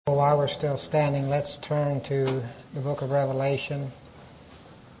While we're still standing, let's turn to the book of Revelation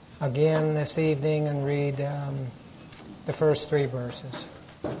again this evening and read the first 3 verses.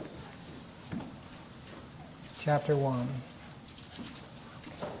 Chapter 1.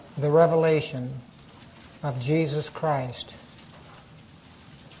 The revelation of Jesus Christ,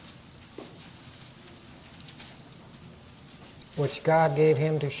 which God gave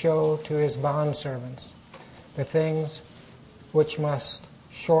him to show to his bondservants the things which must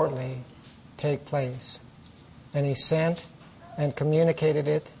shortly take place. And he sent and communicated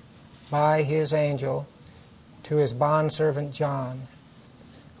it by his angel to his bondservant John,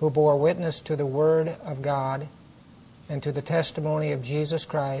 who bore witness to the word of God and to the testimony of Jesus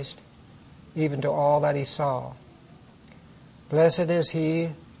Christ, even to all that he saw. Blessed is he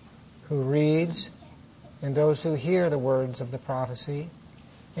who reads, and those who hear the words of the prophecy,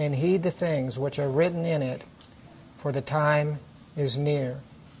 and heed the things which are written in it, for the time is near.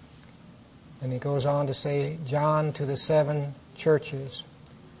 And he goes on to say, John to the 7 churches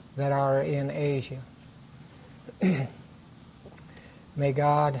that are in Asia. May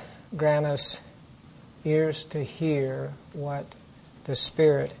God grant us ears to hear what the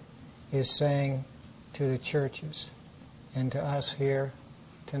Spirit is saying to the churches and to us here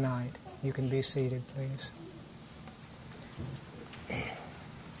tonight. You can be seated, please.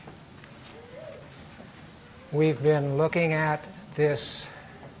 We've been looking at this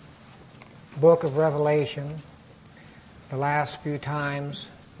book of Revelation the last few times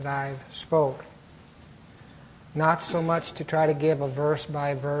that I've spoke. Not so much to try to give a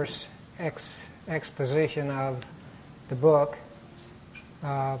verse-by-verse exposition of the book.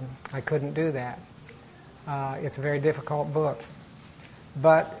 I couldn't do that. It's a very difficult book.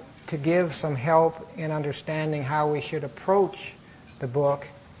 But to give some help in understanding how we should approach the book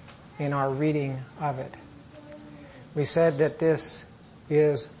in our reading of it. We said that this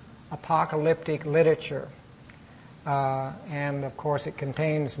is apocalyptic literature, and of course it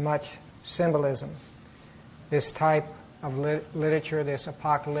contains much symbolism. This type of literature, this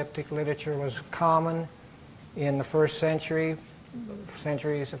apocalyptic literature, was common in the first century,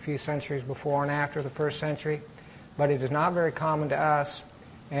 a few centuries before and after the first century, but it is not very common to us,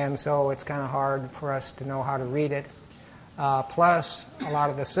 and so it's kind of hard for us to know how to read it. Plus, a lot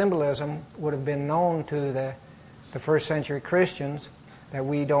of the symbolism would have been known to the first century Christians that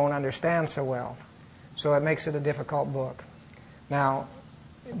we don't understand so well. So it makes it a difficult book. Now,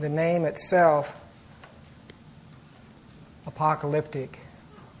 the name itself, apocalyptic,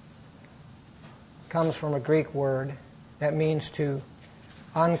 comes from a Greek word that means to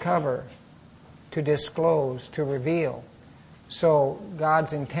uncover, to disclose, to reveal. So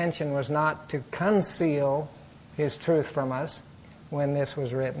God's intention was not to conceal his truth from us when this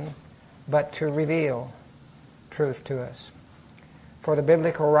was written, but to reveal truth to us. For the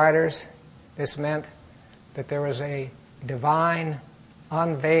biblical writers, this meant that there was a divine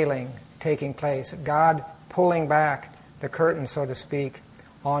unveiling taking place, God pulling back the curtain, so to speak,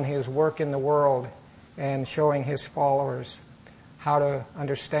 on his work in the world and showing his followers how to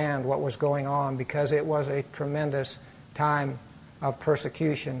understand what was going on, because it was a tremendous time of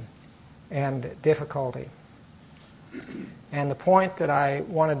persecution and difficulty. And the point that I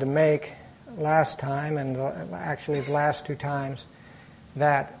wanted to make last time, and actually the last 2 times,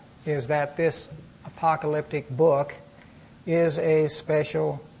 that is that this apocalyptic book is a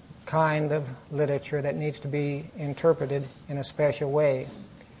special kind of literature that needs to be interpreted in a special way.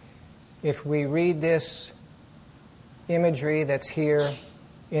 If we read this imagery that's here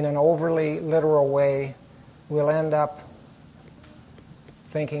in an overly literal way, we'll end up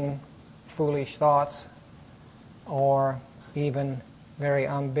thinking foolish thoughts or even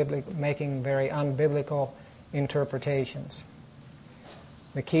making very unbiblical interpretations.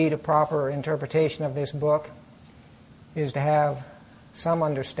 The key to proper interpretation of this book is to have some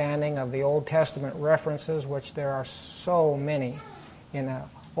understanding of the Old Testament references, which there are so many,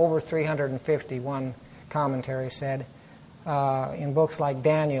 over 350, one commentary said, in books like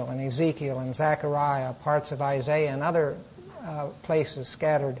Daniel and Ezekiel and Zechariah, parts of Isaiah, and other places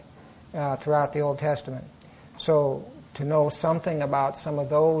scattered throughout the Old Testament. So to know something about some of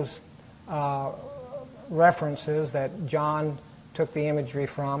those references that John took the imagery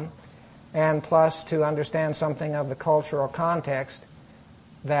from, and plus to understand something of the cultural context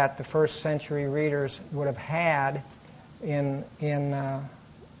that the first century readers would have had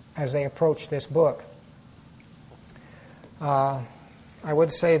as they approached this book. I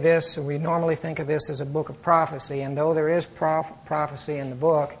would say this: we normally think of this as a book of prophecy, and though there is prophecy in the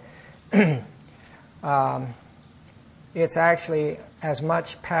book, it's actually as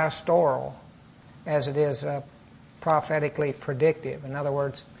much pastoral as it is prophetically predictive. In other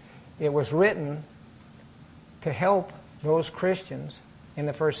words, it was written to help those Christians in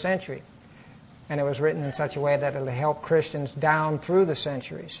the first century. And it was written in such a way that it will help Christians down through the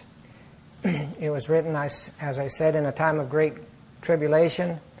centuries. It was written, as I said, in a time of great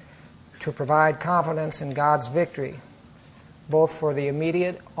tribulation to provide confidence in God's victory, both for the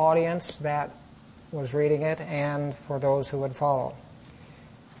immediate audience that was reading it and for those who would follow.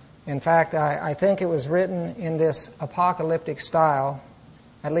 In fact, I think it was written in this apocalyptic style,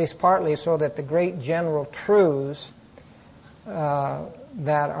 at least partly so that the great general truths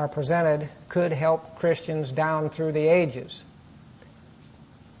that are presented could help Christians down through the ages,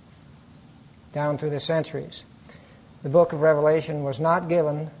 down through the centuries. The book of Revelation was not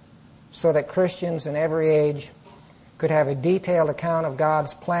given so that Christians in every age could have a detailed account of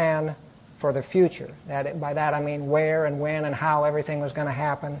God's plan for the future. By that I mean where and when and how everything was going to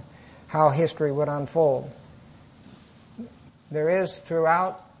happen, how history would unfold. There is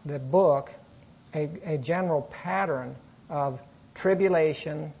throughout the book a general pattern of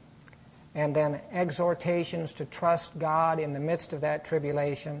tribulation and then exhortations to trust God in the midst of that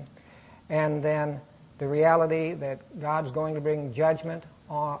tribulation, and then the reality that God's going to bring judgment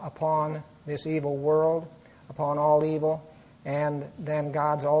upon this evil world, upon all evil, and then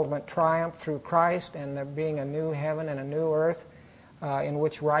God's ultimate triumph through Christ, and there being a new heaven and a new earth in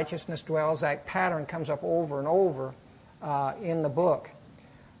which righteousness dwells. That pattern comes up over and over in the book.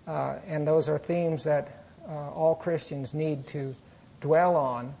 And those are themes that all Christians need to dwell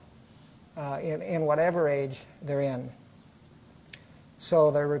on in whatever age they're in.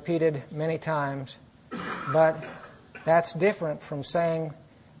 So they're repeated many times, but that's different from saying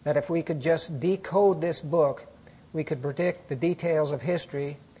that if we could just decode this book, we could predict the details of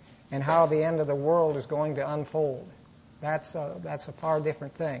history and how the end of the world is going to unfold. That's a far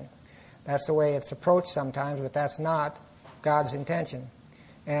different thing. That's the way it's approached sometimes, but that's not God's intention.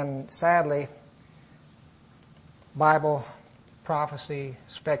 And sadly, Bible prophecy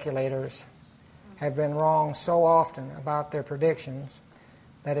speculators have been wrong so often about their predictions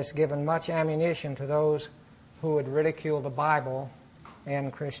that it's given much ammunition to those who would ridicule the Bible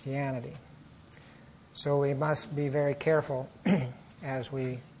and Christianity. So we must be very careful as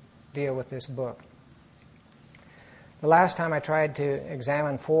we deal with this book. The last time I tried to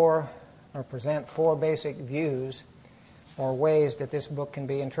examine present four basic views or ways that this book can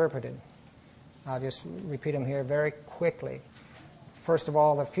be interpreted. I'll just repeat them here very quickly. First of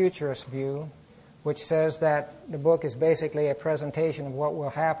all, the futurist view, which says that the book is basically a presentation of what will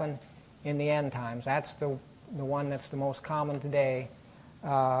happen in the end times. That's the one that's the most common today,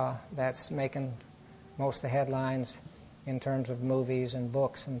 that's making most of the headlines in terms of movies and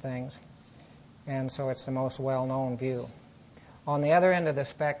books and things. And so it's the most well-known view. On the other end of the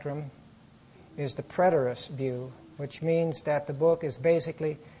spectrum is the preterist view, which means that the book is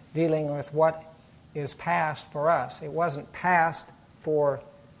basically dealing with what is past for us. It wasn't past for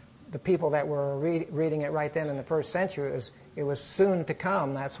the people that were reading it right then in the first century. It was soon to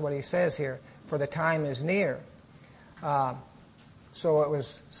come. That's what he says here, for the time is near. So it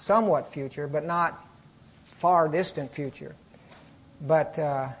was somewhat future, but not far distant future. But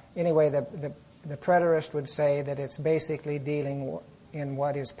anyway, the preterist would say that it's basically dealing in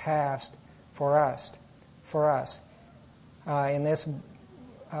what is past for us. In this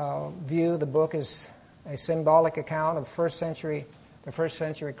view, the book is a symbolic account of the first century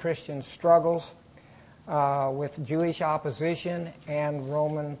Christian struggles with Jewish opposition and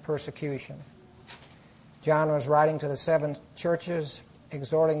Roman persecution. John was writing to the 7 churches,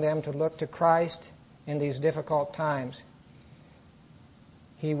 exhorting them to look to Christ in these difficult times.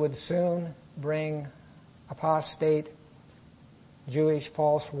 He would soon bring apostate Jewish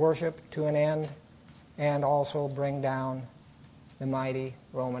false worship to an end and also bring down the mighty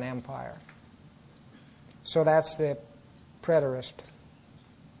Roman Empire. So that's the preterist.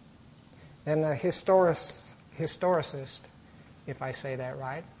 Then the historicist, if I say that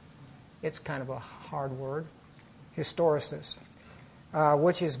right, it's kind of a hard word, historicist,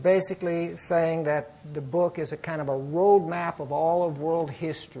 which is basically saying that the book is a kind of a roadmap of all of world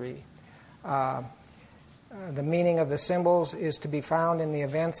history. The meaning of the symbols is to be found in the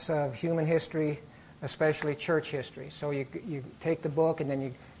events of human history, especially church history. So you take the book and then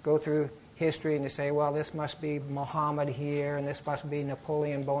you go through history and you say, well, this must be Muhammad here, and this must be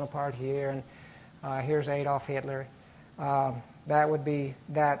Napoleon Bonaparte here, and here's Adolf Hitler. That would be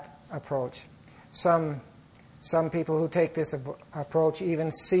that approach. Some people who take this approach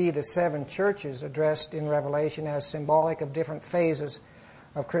even see the 7 churches addressed in Revelation as symbolic of different phases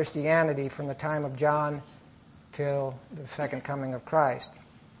of Christianity from the time of John till the second coming of Christ.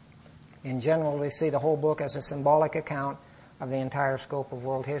 In general, they see the whole book as a symbolic account of the entire scope of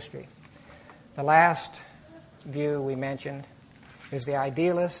world history. The last view we mentioned is the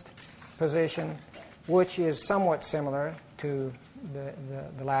idealist position, which is somewhat similar to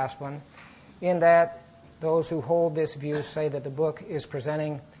the last one, in that those who hold this view say that the book is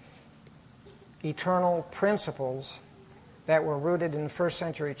presenting eternal principles that were rooted in the first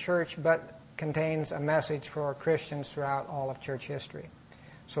century church, but contains a message for Christians throughout all of church history.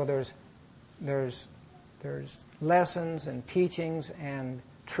 So there's lessons and teachings and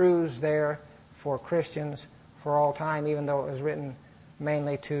truths there for Christians for all time, even though it was written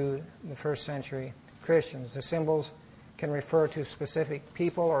mainly to the first century Christians. The symbols can refer to specific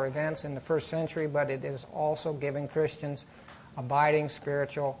people or events in the first century, but it is also giving Christians abiding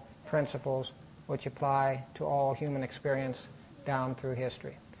spiritual principles which apply to all human experience down through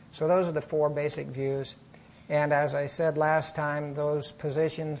history. So those are the four basic views. And as I said last time, those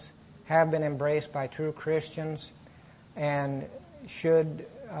positions have been embraced by true Christians and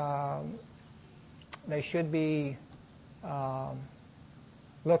they should be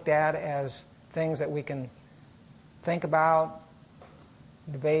looked at as things that we can think about,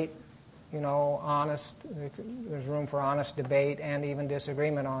 debate, honest. There's room for honest debate and even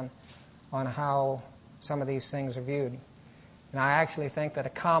disagreement on how some of these things are viewed. And I actually think that a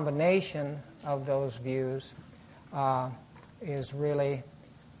combination of those views is really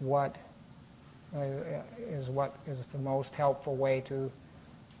what is the most helpful way to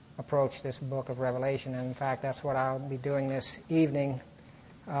approach this book of Revelation. And in fact, that's what I'll be doing this evening.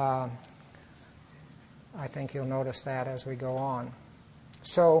 I think you'll notice that as we go on.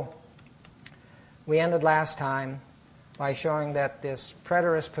 So we ended last time by showing that this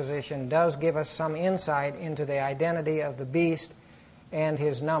preterist position does give us some insight into the identity of the beast and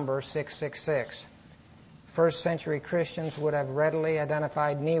his number, 666. First century Christians would have readily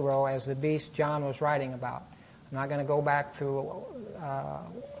identified Nero as the beast John was writing about. I'm not going to go back through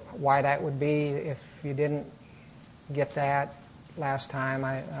why that would be. If you didn't get that last time,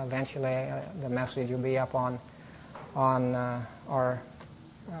 eventually the message will be up on our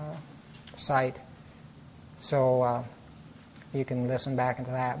site, so you can listen back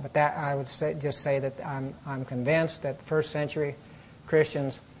into that. But that I would just say that I'm convinced that first century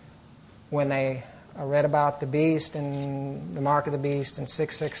Christians, when they read about the beast and the mark of the beast and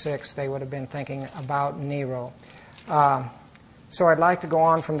 666, they would have been thinking about Nero. So I'd like to go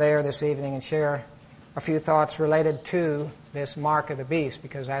on from there this evening and share a few thoughts related to this mark of the beast,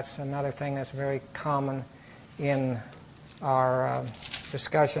 because that's another thing that's very common in our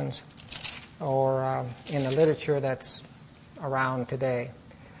discussions or in the literature that's around today.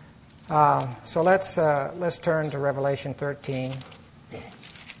 So let's turn to Revelation 13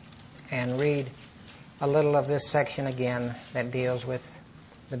 and read a little of this section again that deals with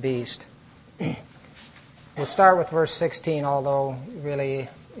the beast. We'll start with verse 16, although really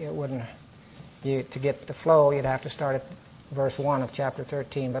it wouldn't. To get the flow, you'd have to start at verse 1 of chapter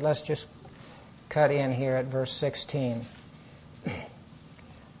 13. But let's just cut in here at verse 16.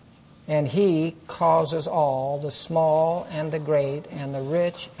 And he causes all, the small and the great, and the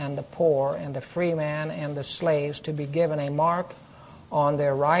rich and the poor, and the free man and the slaves, to be given a mark on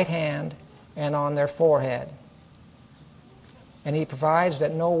their right hand and on their forehead. And he provides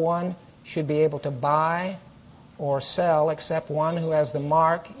that no one should be able to buy or sell except one who has the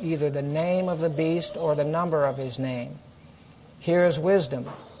mark, either the name of the beast or the number of his name. Here is wisdom.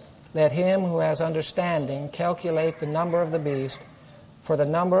 Let him who has understanding calculate the number of the beast, for the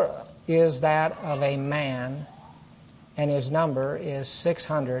number is that of a man, and his number is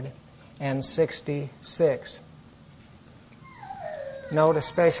 666. Note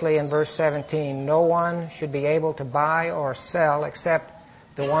especially in verse 17, no one should be able to buy or sell except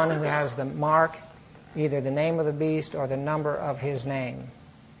the one who has the mark, either the name of the beast or the number of his name.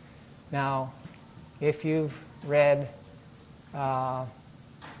 Now, if you've read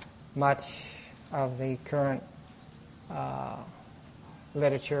much of the current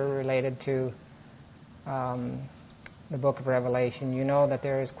literature related to the book of Revelation, you know that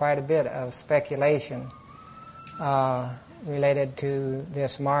there is quite a bit of speculation related to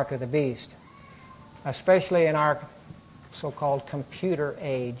this mark of the beast, especially in our so-called computer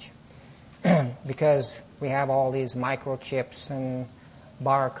age, because we have all these microchips and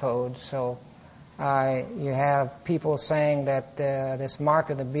barcodes. So you have people saying that this mark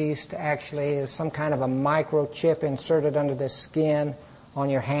of the beast actually is some kind of a microchip inserted under the skin on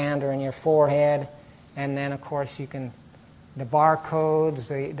your hand or in your forehead. And then, of course, the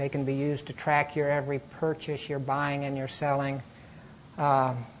barcodes, they can be used to track your every purchase you're buying and you're selling.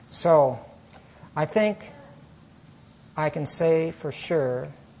 So I think I can say for sure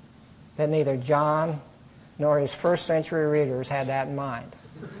that neither John nor his first century readers had that in mind.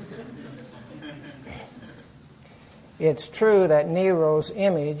 It's true that Nero's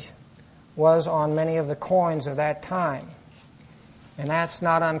image was on many of the coins of that time. And that's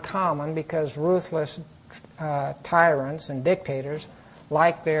not uncommon because ruthless tyrants and dictators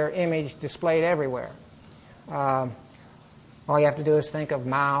like their image displayed everywhere. All you have to do is think of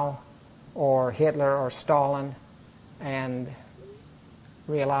Mao or Hitler or Stalin and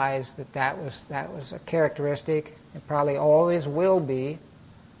realize that that was a characteristic, and probably always will be,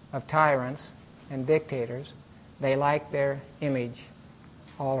 of tyrants and dictators. They like their image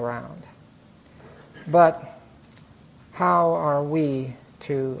all around. But how are we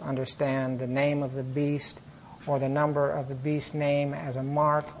to understand the name of the beast or the number of the beast's name as a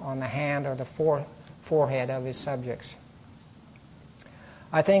mark on the hand or the forehead of his subjects?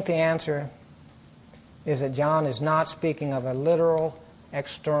 I think the answer is that John is not speaking of a literal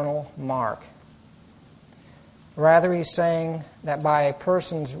external mark. Rather, he's saying that by a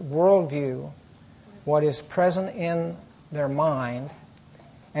person's worldview, what is present in their mind,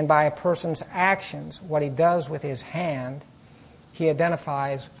 and by a person's actions, what he does with his hand, he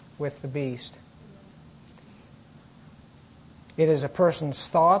identifies with the beast. It is a person's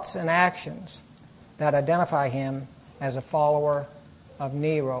thoughts and actions that identify him as a follower of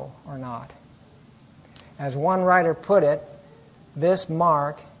Nero or not. As one writer put it, this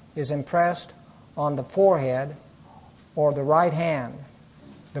mark is impressed on the forehead or the right hand.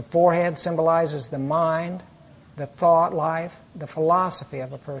 The forehead symbolizes the mind, the thought life, the philosophy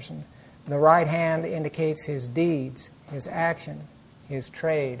of a person. The right hand indicates his deeds, his action, his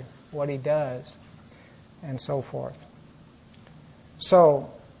trade, what he does, and so forth.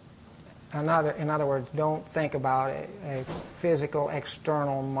 So, in other words, don't think about a physical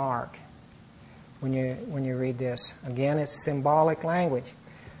external mark when you read this. Again, it's symbolic language.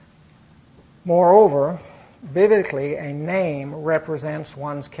 Moreover, biblically, a name represents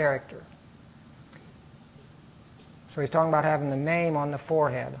one's character. So he's talking about having the name on the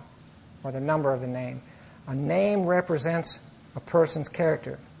forehead, or the number of the name. A name represents a person's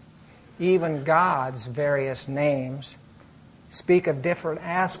character. Even God's various names speak of different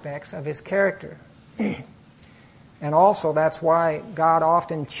aspects of his character. And also, that's why God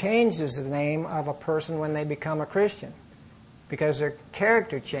often changes the name of a person when they become a Christian, because their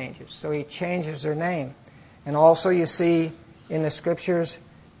character changes. So he changes their name. And also you see in the Scriptures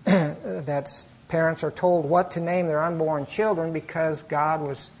that parents are told what to name their unborn children because God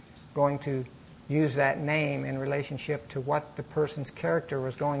was going to use that name in relationship to what the person's character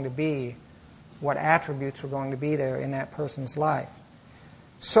was going to be, what attributes were going to be there in that person's life.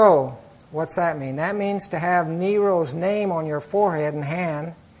 So, what's that mean? That means to have Nero's name on your forehead and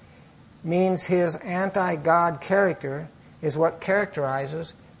hand means his anti-God character is what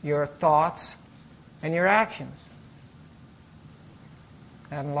characterizes your thoughts and your actions.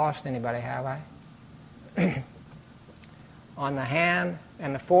 I haven't lost anybody, have I? On the hand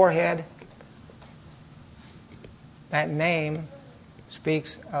and the forehead, that name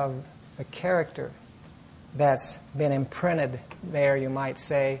speaks of the character that's been imprinted there, you might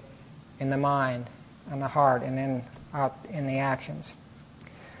say, in the mind and the heart and then out in the actions.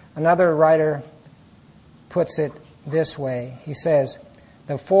 Another writer puts it this way. He says,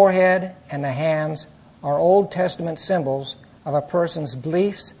 the forehead and the hands are Old Testament symbols of a person's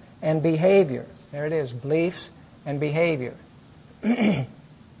beliefs and behavior. There it is, beliefs and behavior.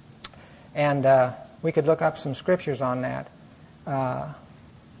 And we could look up some scriptures on that.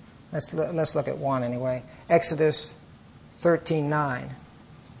 Let's look at one anyway. Exodus 13:9.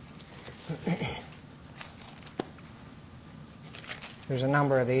 There's a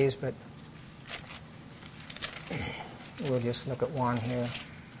number of these, but we'll just look at one here.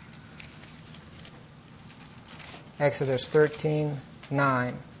 Exodus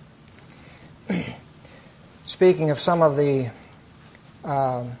 13:9. Speaking of some of the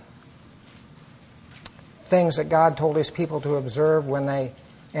things that God told his people to observe when they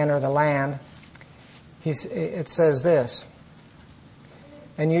enter the land, it says this,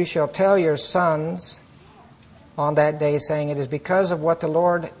 and you shall tell your sons on that day, saying, it is because of what the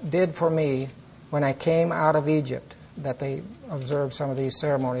Lord did for me when I came out of Egypt, that they observed some of these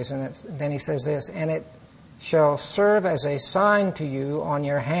ceremonies. And then he says this, and it shall serve as a sign to you on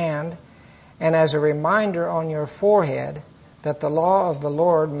your hand and as a reminder on your forehead, that the law of the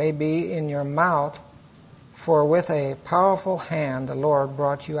Lord may be in your mouth, for with a powerful hand the Lord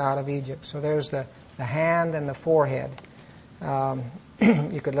brought you out of Egypt. So there's the hand and the forehead.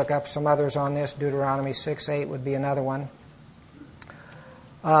 You could look up some others on this. Deuteronomy 6:8 would be another one.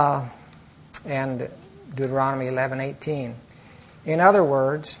 And Deuteronomy 11:18. In other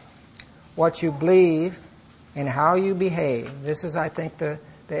words, what you believe and how you behave. This is, I think, the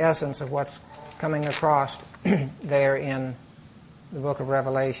essence of what's coming across there in the book of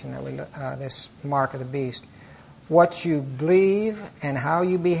Revelation, this mark of the beast. What you believe and how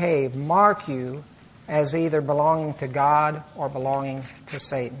you behave mark you as either belonging to God or belonging to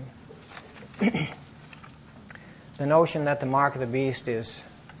Satan. The notion that the mark of the beast is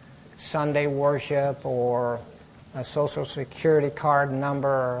Sunday worship or a social security card number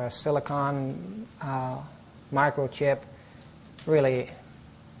or a silicon microchip, really,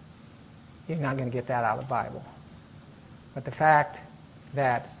 you're not going to get that out of the Bible. But the fact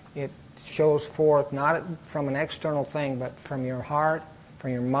that it shows forth not from an external thing, but from your heart,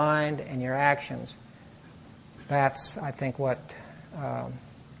 from your mind, and your actions, that's, I think, what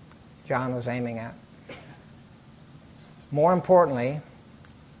John was aiming at. More importantly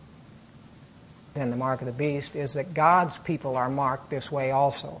than the mark of the beast is that God's people are marked this way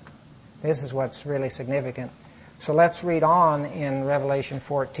also. This is what's really significant. So let's read on in Revelation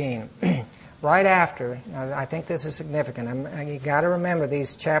 14. Right after, I think this is significant. You've got to remember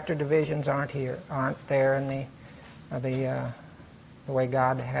these chapter divisions aren't there in the way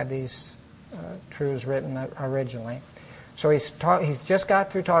God had these truths written originally. So he's just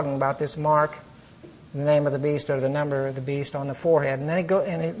got through talking about this mark, the name of the beast or the number of the beast on the forehead. And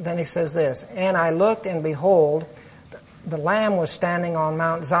then he says this, "And I looked, and behold, the Lamb was standing on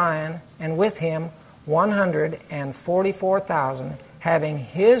Mount Zion, and with him 144,000, having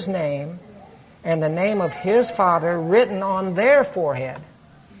his name and the name of his Father written on their forehead."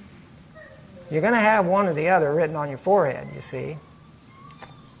 You're going to have one or the other written on your forehead, you see.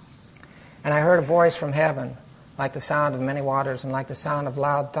 "And I heard a voice from heaven, like the sound of many waters, and like the sound of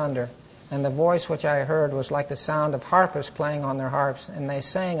loud thunder. And the voice which I heard was like the sound of harpists playing on their harps. And they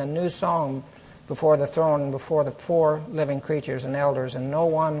sang a new song before the throne and before the 4 living creatures and elders. And no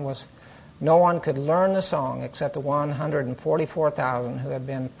one could learn the song except the 144,000 who had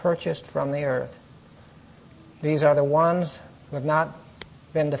been purchased from the earth. These are the ones who have not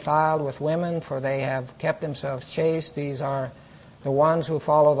been defiled with women, for they have kept themselves chaste. These are the ones who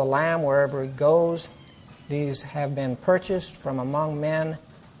follow the Lamb wherever he goes. These have been purchased from among men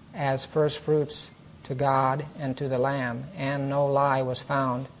as firstfruits to God and to the Lamb, and no lie was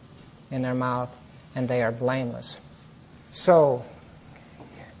found in their mouth, and they are blameless." So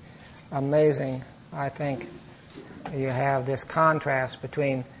amazing, I think, you have this contrast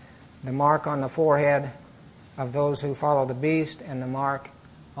between the mark on the forehead of those who follow the beast and the mark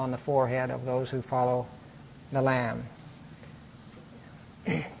on the forehead of those who follow the Lamb.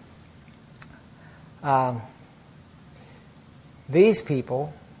 These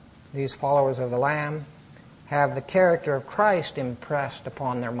people, these followers of the Lamb, have the character of Christ impressed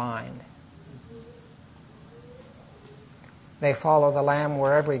upon their mind. They follow the Lamb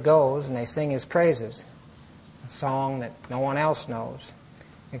wherever he goes, and they sing his praises, a song that no one else knows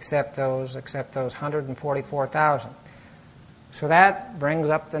except those 144,000. So that brings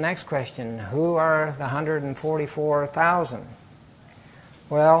up the next question. Who are the 144,000?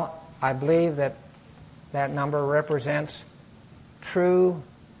 Well, I believe that number represents true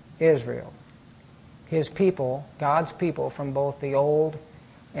Israel, his people, God's people from both the Old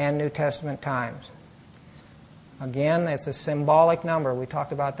and New Testament times. Again, it's a symbolic number. We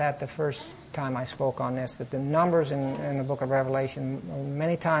talked about that the first time I spoke on this, that the numbers in the book of Revelation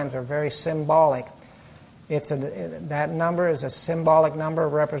many times are very symbolic. That number is a symbolic number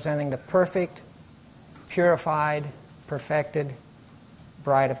representing the perfect, purified, perfected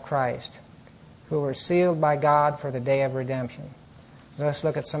bride of Christ, who were sealed by God for the day of redemption. Let's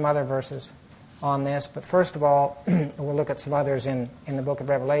look at some other verses on this. But first of all, we'll look at some others in the book of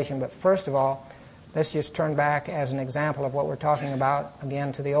Revelation. But first of all, let's just turn back as an example of what we're talking about,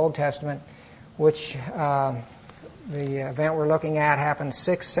 again, to the Old Testament, which the event we're looking at happened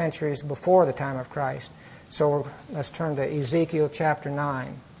 6 centuries before the time of Christ. So let's turn to Ezekiel chapter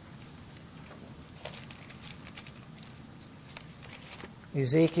 9.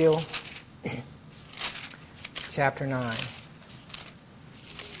 Ezekiel chapter 9.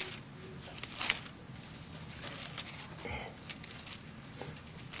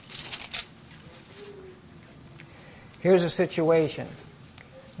 Here's a situation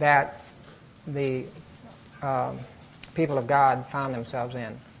that the people of God found themselves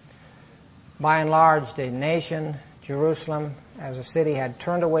in. By and large, the nation, Jerusalem, as a city, had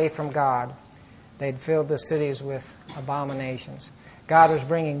turned away from God. They'd filled the cities with abominations. God was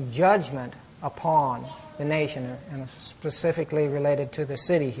bringing judgment upon the nation, and specifically related to the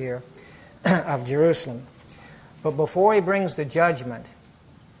city here of Jerusalem. But before he brings the judgment,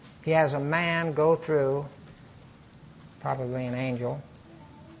 he has a man go through, probably an angel,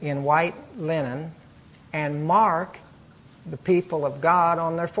 in white linen, and mark the people of God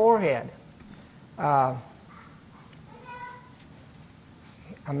on their forehead. A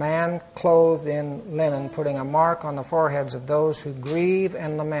man clothed in linen, putting a mark on the foreheads of those who grieve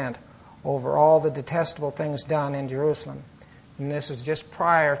and lament over all the detestable things done in Jerusalem. And this is just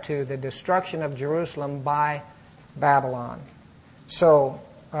prior to the destruction of Jerusalem by Babylon. So,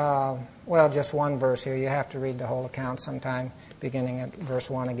 just one verse here. You have to read the whole account sometime, beginning at verse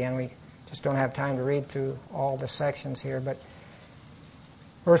 1 again. We just don't have time to read through all the sections here. But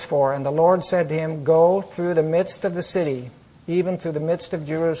verse 4, "And the Lord said to him, Go through the midst of the city, even through the midst of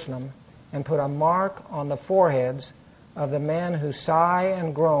Jerusalem, and put a mark on the foreheads of the men who sigh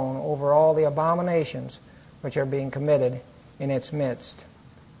and groan over all the abominations which are being committed in its midst.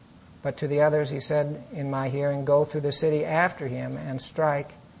 But to the others he said in my hearing, Go through the city after him and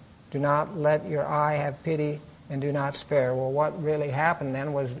strike. Do not let your eye have pity, and do not spare." Well, what really happened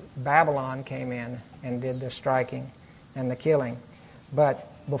then was Babylon came in and did the striking and the killing. But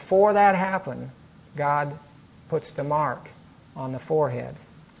before that happened, God puts the mark on the forehead.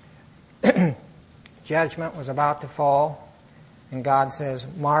 Judgment was about to fall, and God says,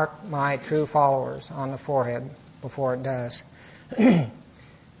 "Mark my true followers on the forehead," before it does.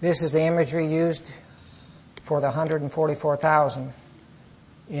 This is the imagery used for the 144,000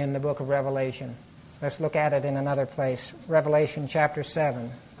 in the book of Revelation. Let's look at it in another place. Revelation chapter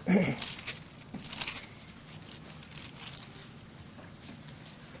 7.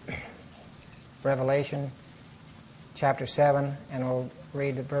 Revelation chapter 7, and we'll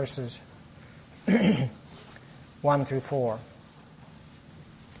read the verses 1 through 4.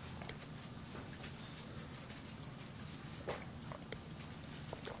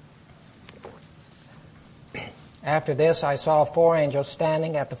 "After this I saw 4 angels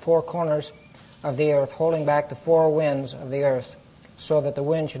standing at the 4 corners of the earth, holding back the 4 winds of the earth, so that the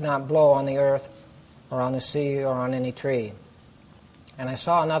wind should not blow on the earth or on the sea or on any tree. And I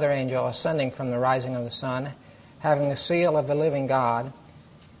saw another angel ascending from the rising of the sun, having the seal of the living God,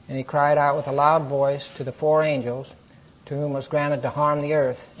 and he cried out with a loud voice to the 4 angels, to whom was granted to harm the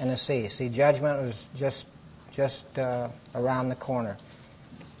earth and the sea." See, judgment was just around the corner.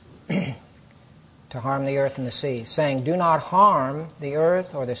 "To harm the earth and the sea, saying, Do not harm the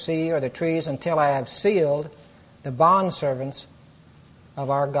earth or the sea or the trees until I have sealed the bondservants of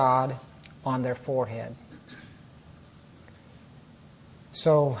our God on their forehead."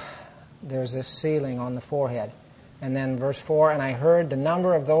 So there's this sealing on the forehead. And then verse 4, "And I heard the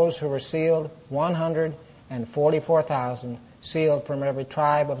number of those who were sealed, 144,000, sealed from every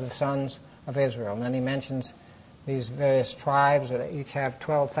tribe of the sons of Israel." And then he mentions these various tribes that each have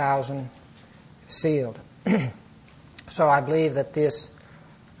 12,000 sealed. So I believe that this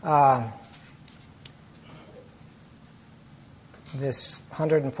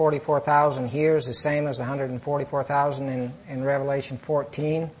 144,000 here is the same as the 144,000 in Revelation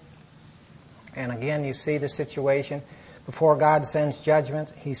 14. And again, you see the situation. Before God sends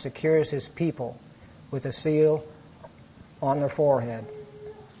judgment, he secures his people with a seal on their forehead.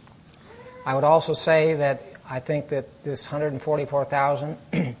 I would also say that I think that this 144,000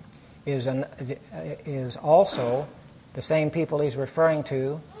 is also the same people he's referring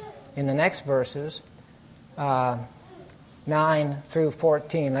to in the next verses, 9 through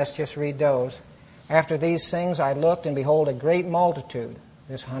 14. Let's just read those. "After these things I looked, and behold, a great multitude,"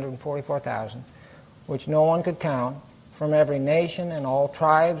 this 144,000, "which no one could count, from every nation and all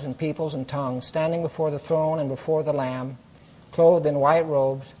tribes and peoples and tongues, standing before the throne and before the Lamb, clothed in white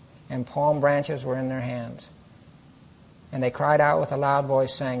robes, and palm branches were in their hands. And they cried out with a loud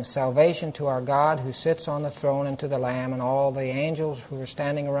voice, saying, Salvation to our God who sits on the throne and to the Lamb." And all the angels who were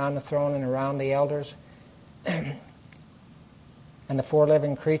standing around the throne and around the elders and the 4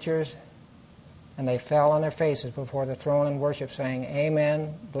 living creatures, and they fell on their faces before the throne and worshiped, saying,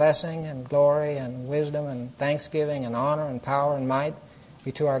 Amen, blessing and glory and wisdom and thanksgiving and honor and power and might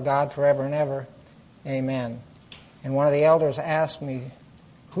be to our God forever and ever. Amen. And one of the elders asked me,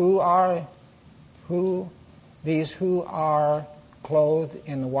 Who are clothed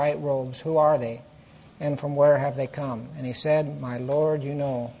in the white robes? Who are they? And from where have they come? And he said, My Lord, you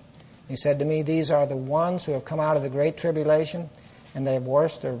know. He said to me, These are the ones who have come out of the great tribulation, and they have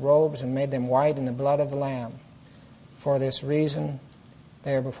washed their robes and made them white in the blood of the Lamb. For this reason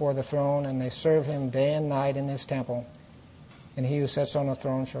they are before the throne, and they serve him day and night in his temple. And he who sits on the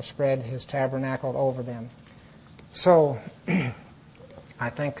throne shall spread his tabernacle over them. So, I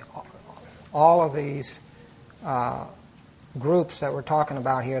think all of these groups that we're talking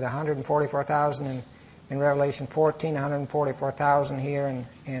about here, the 144,000 in Revelation 14, 144,000 here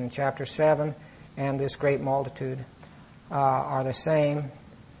in chapter 7, and this great multitude are the same.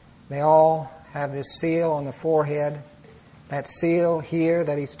 They all have this seal on the forehead. That seal here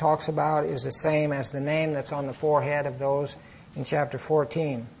that he talks about is the same as the name that's on the forehead of those in chapter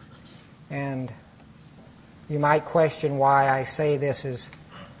 14. And you might question why I say this is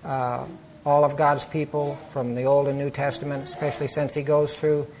all of God's people from the Old and New Testament, especially since he goes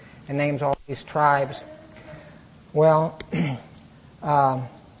through and names all these tribes. Well,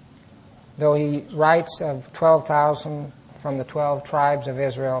 though he writes of 12,000 from the 12 tribes of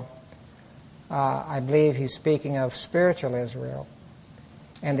Israel, I believe he's speaking of spiritual Israel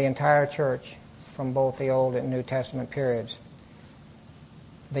and the entire church from both the Old and New Testament periods.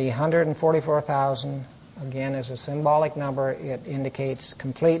 The 144,000, again, is a symbolic number. It indicates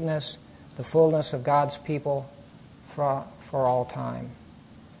completeness, the fullness of God's people for all time.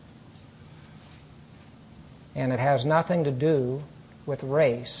 And it has nothing to do with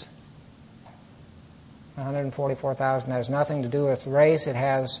race. 144,000 has nothing to do with race. It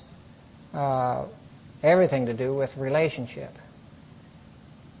has everything to do with relationship.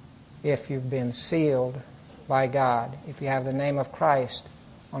 If you've been sealed by God, if you have the name of Christ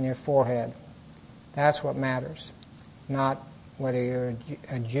on your forehead, that's what matters, not whether you're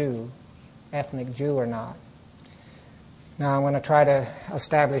a Jew, ethnic Jew or not. Now I'm going to try to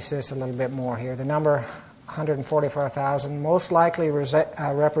establish this a little bit more here. The number 144,000 most likely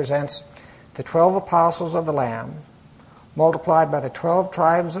represents the 12 apostles of the Lamb multiplied by the 12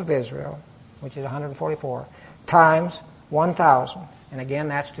 tribes of Israel, which is 144, times 1,000. And again,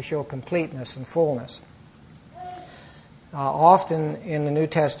 that's to show completeness and fullness. Often in the New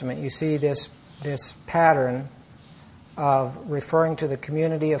Testament, you see this pattern of referring to the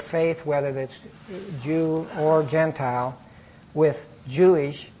community of faith, whether it's Jew or Gentile, with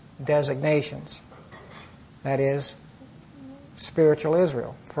Jewish designations. That is, spiritual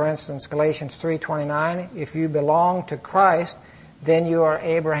Israel. For instance, Galatians 3:29, if you belong to Christ, then you are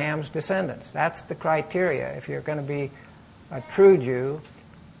Abraham's descendants. That's the criteria. If you're going to be a true Jew,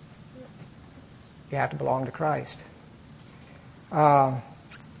 you have to belong to Christ. 1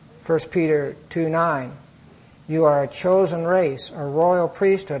 Peter 2:9, you are a chosen race, a royal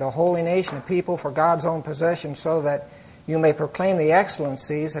priesthood, a holy nation, a people for God's own possession, so that you may proclaim the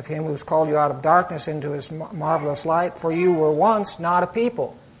excellencies of him who's called you out of darkness into his marvelous light. For you were once not a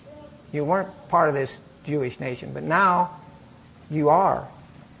people. You weren't part of this Jewish nation, but now you are.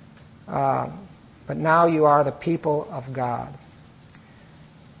 But now you are the people of God.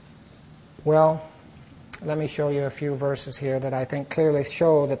 Well, let me show you a few verses here that I think clearly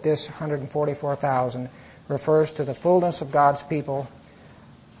show that this 144,000 refers to the fullness of God's people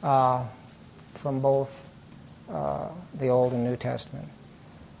from both the Old and New Testament.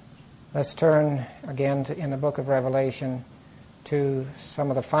 Let's turn again in the book of Revelation to some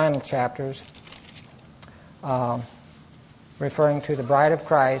of the final chapters referring to the bride of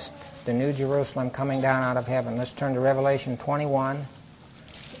Christ, the New Jerusalem coming down out of heaven. Let's turn to Revelation 21.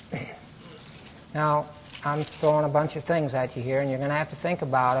 Now, I'm throwing a bunch of things at you here, and you're going to have to think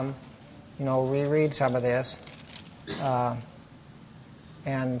about them, reread some of this,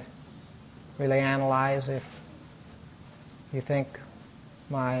 and really analyze if you think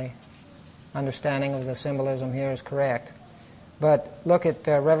my understanding of the symbolism here is correct. But look at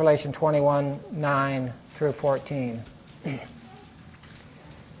Revelation 21:9 through 14.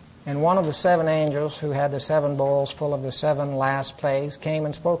 And one of the 7 angels who had the 7 bowls full of the 7 last plagues came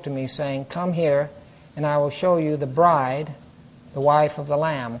and spoke to me, saying, come here, and I will show you the bride, the wife of the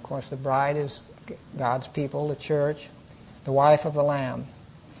Lamb. Of course, the bride is God's people, the church, the wife of the Lamb.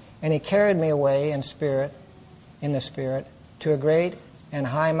 And he carried me away in the Spirit, to a great and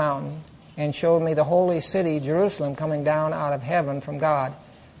high mountain, and showed me the holy city, Jerusalem, coming down out of heaven from God,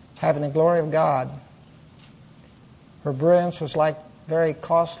 having the glory of God. Her brilliance was like very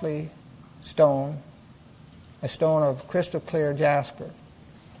costly stone, a stone of crystal clear jasper.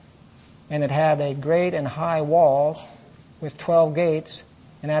 And it had a great and high wall with 12 gates,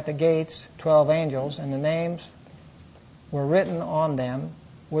 and at the gates 12 angels, and the names were written on them,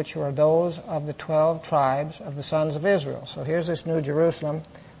 which were those of the 12 tribes of the sons of Israel. So here's this New Jerusalem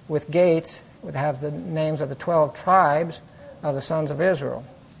with gates, would have the names of the 12 tribes of the sons of Israel.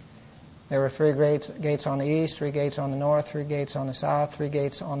 There were 3 gates on the east, 3 gates on the north, 3 gates on the south, 3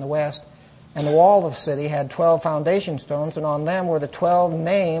 gates on the west. And the wall of the city had 12 foundation stones, and on them were the 12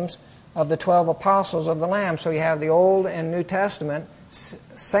 names of the 12 apostles of the Lamb. So you have the Old and New Testament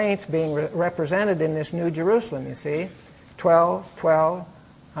saints being represented in this New Jerusalem, you see. 12,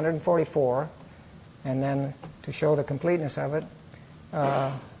 144, and then to show the completeness of it,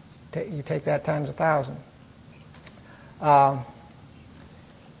 you take that times 1,000.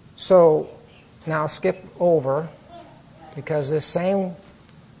 So now skip over, because this same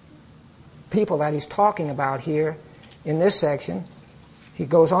people that he's talking about here in this section. He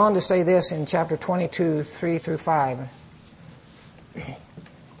goes on to say this in chapter 22, 3 through 5.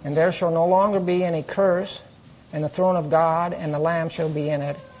 And there shall no longer be any curse, and the throne of God and the Lamb shall be in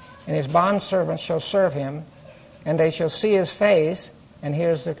it, and his bondservants shall serve him, and they shall see his face, and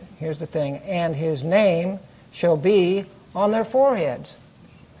here's the thing, and his name shall be on their foreheads.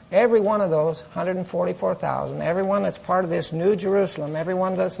 Every one of those 144,000, everyone that's part of this New Jerusalem,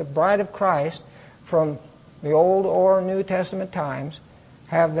 everyone that's the bride of Christ from the Old or New Testament times,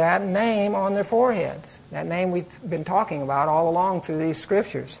 have that name on their foreheads. That name we've been talking about all along through these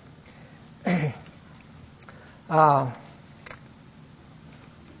scriptures. The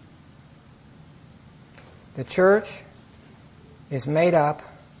church is made up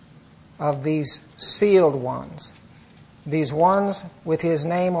of these sealed ones, these ones with his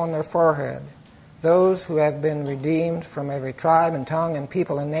name on their forehead, those who have been redeemed from every tribe and tongue and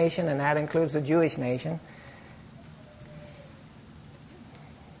people and nation, and that includes the Jewish nation.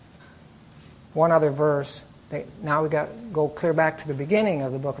 One other verse. Now we got to go clear back to the beginning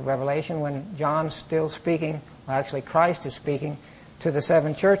of the book of Revelation when John's still speaking, well, actually Christ is speaking to the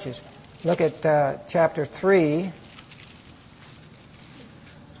seven churches. Look at chapter 3.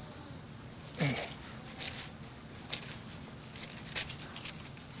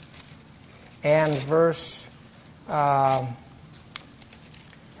 And verse,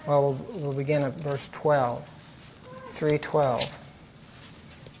 we'll begin at verse 12, 3:12.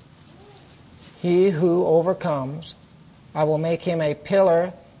 He who overcomes, I will make him a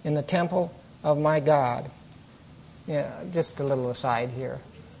pillar in the temple of my God. Yeah, just a little aside here.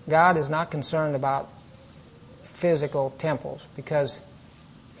 God is not concerned about physical temples because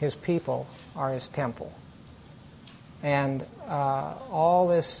his people are his temple. And all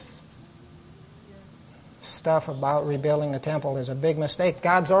this stuff about rebuilding the temple is a big mistake.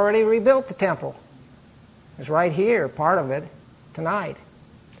 God's already rebuilt the temple. It's right here, part of it, tonight.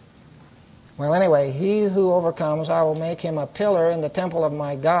 Well, anyway, he who overcomes, I will make him a pillar in the temple of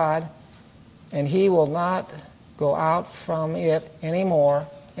my God, and he will not go out from it anymore,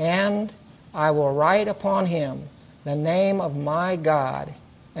 and I will write upon him the name of my God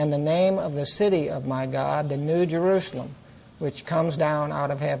and the name of the city of my God, the New Jerusalem, which comes down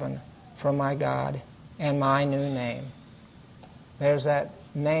out of heaven from my God, and my new name. There's that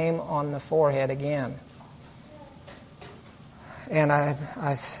name on the forehead again. And I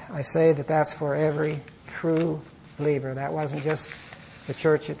say that that's for every true believer. That wasn't just the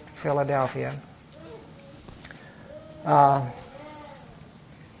church at Philadelphia.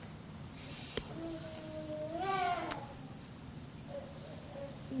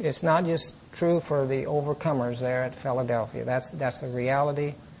 It's not just true for the overcomers there at Philadelphia. That's a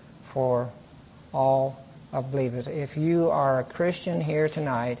reality for all of believers. If you are a Christian here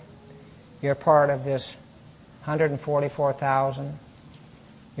tonight, you're part of this 144,000.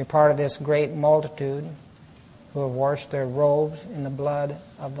 You're part of this great multitude who have washed their robes in the blood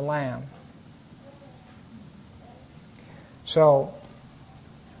of the Lamb. So,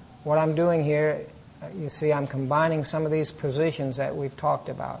 what I'm doing here, you see, I'm combining some of these positions that we've talked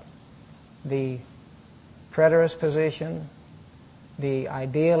about. The preterist position, the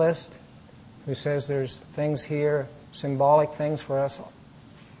idealist, who says there's things here, symbolic things for us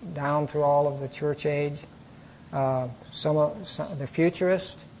down through all of the church age. The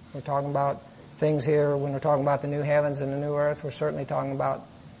futurist, we're talking about things here when we're talking about the new heavens and the new earth. We're certainly talking about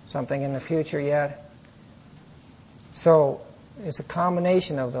something in the future yet. So it's a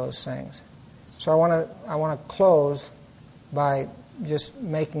combination of those things. So I want to close by just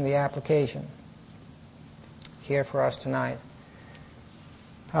making the application here for us tonight.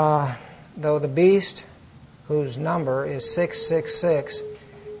 Though the beast, whose number is 666,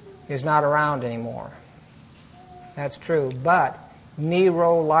 is not around anymore. That's true. But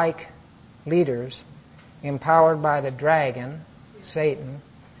Nero-like leaders, empowered by the dragon, Satan,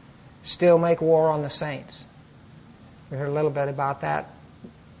 still make war on the saints. We heard a little bit about that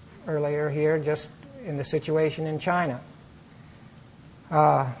earlier here, just in the situation in China.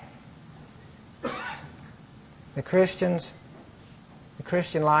 The Christian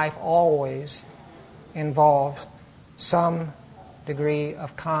life always involves some degree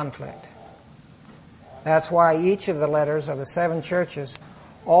of conflict. That's why each of the letters of the seven churches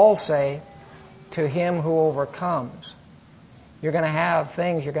all say, to him who overcomes. You're going to have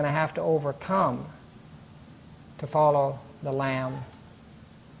things you're going to have to overcome to follow the Lamb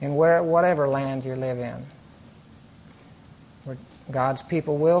in whatever land you live in. Where God's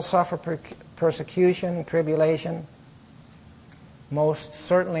people will suffer persecution, tribulation, most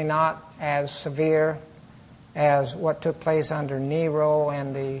certainly not as severe as what took place under Nero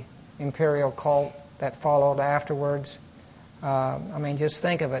and the imperial cult that followed afterwards. Just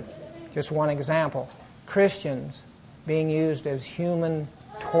think of it. Just one example. Christians being used as human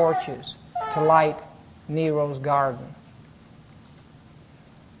torches to light Nero's garden.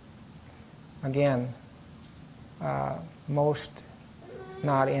 Again, most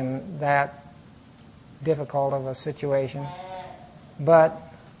not in that difficult of a situation, but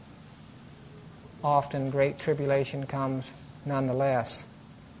often great tribulation comes nonetheless.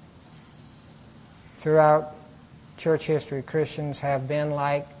 Throughout church history, Christians have been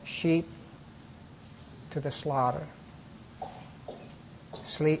like sheep to the slaughter.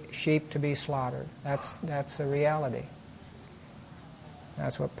 Sheep to be slaughtered. That's a reality.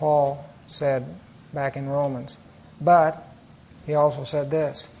 That's what Paul said back in Romans. But he also said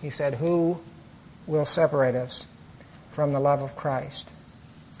this. He said, "Who will separate us from the love of Christ?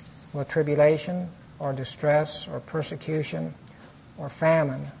 Will tribulation or distress or persecution or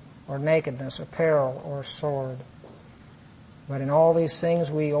famine or nakedness or peril or sword? But in all these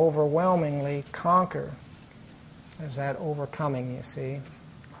things we overwhelmingly conquer." There's that overcoming, you see,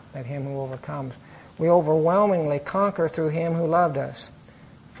 that him who overcomes. We overwhelmingly conquer through him who loved us.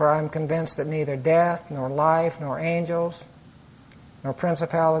 For I am convinced that neither death, nor life, nor angels, nor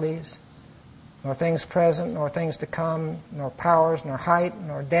principalities, nor things present, nor things to come, nor powers, nor height,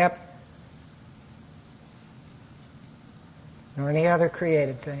 nor depth, nor any other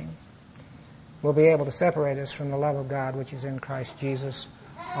created thing will be able to separate us from the love of God which is in Christ Jesus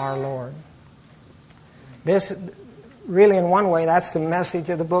our Lord. This, really in one way, that's the message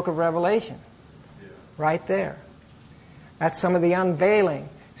of the book of Revelation. Right there. That's some of the unveiling.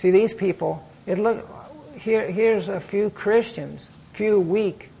 See, these people, here's a few Christians, few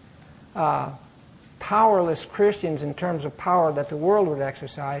weak, powerless Christians in terms of power that the world would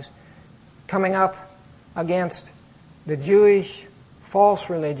exercise, coming up against the Jewish false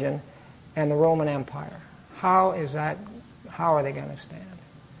religion and the Roman Empire. How are they going to stand?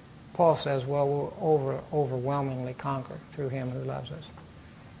 Paul says, well, we'll overwhelmingly conquer through him who loves us.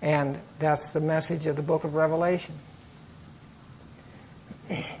 And that's the message of the book of Revelation.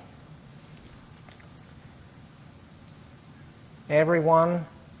 Every one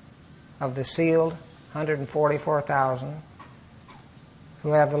of the sealed 144,000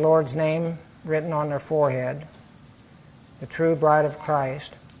 who have the Lord's name written on their forehead, the true bride of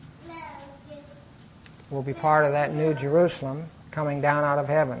Christ, will be part of that new Jerusalem coming down out of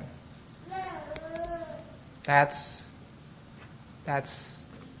heaven. That's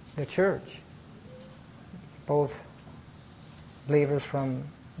the church. Both believers from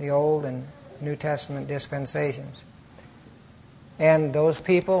the Old and New Testament dispensations. And those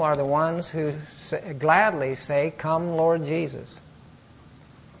people are the ones who gladly say, "Come, Lord Jesus."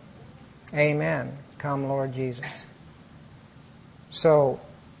 Amen. Come, Lord Jesus. So,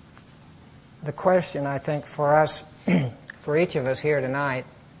 the question, I think, for us, for each of us here tonight,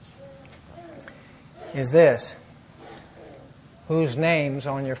 is this: whose name's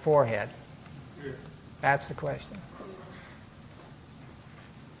on your forehead? That's the question.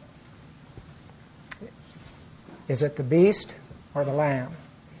 Is it the beast or the lamb?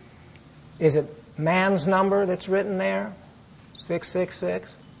 Is it man's number that's written there,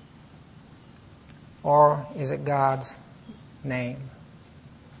 666? Or is it God's name?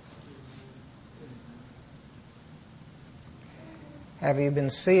 Have you been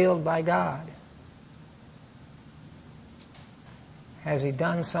sealed by God? Has He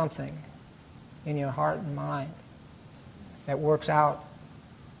done something in your heart and mind that works out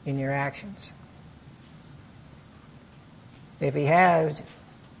in your actions? If He has,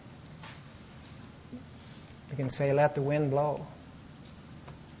 you can say, let the wind blow.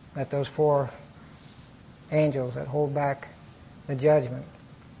 Let those 4 angels that hold back the judgment,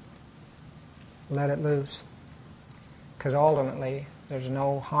 let it loose. Because ultimately, there's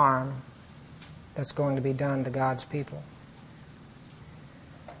no harm that's going to be done to God's people.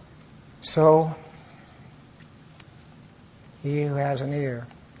 So, he who has an ear,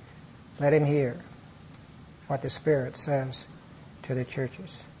 let him hear what the Spirit says to the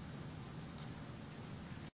churches.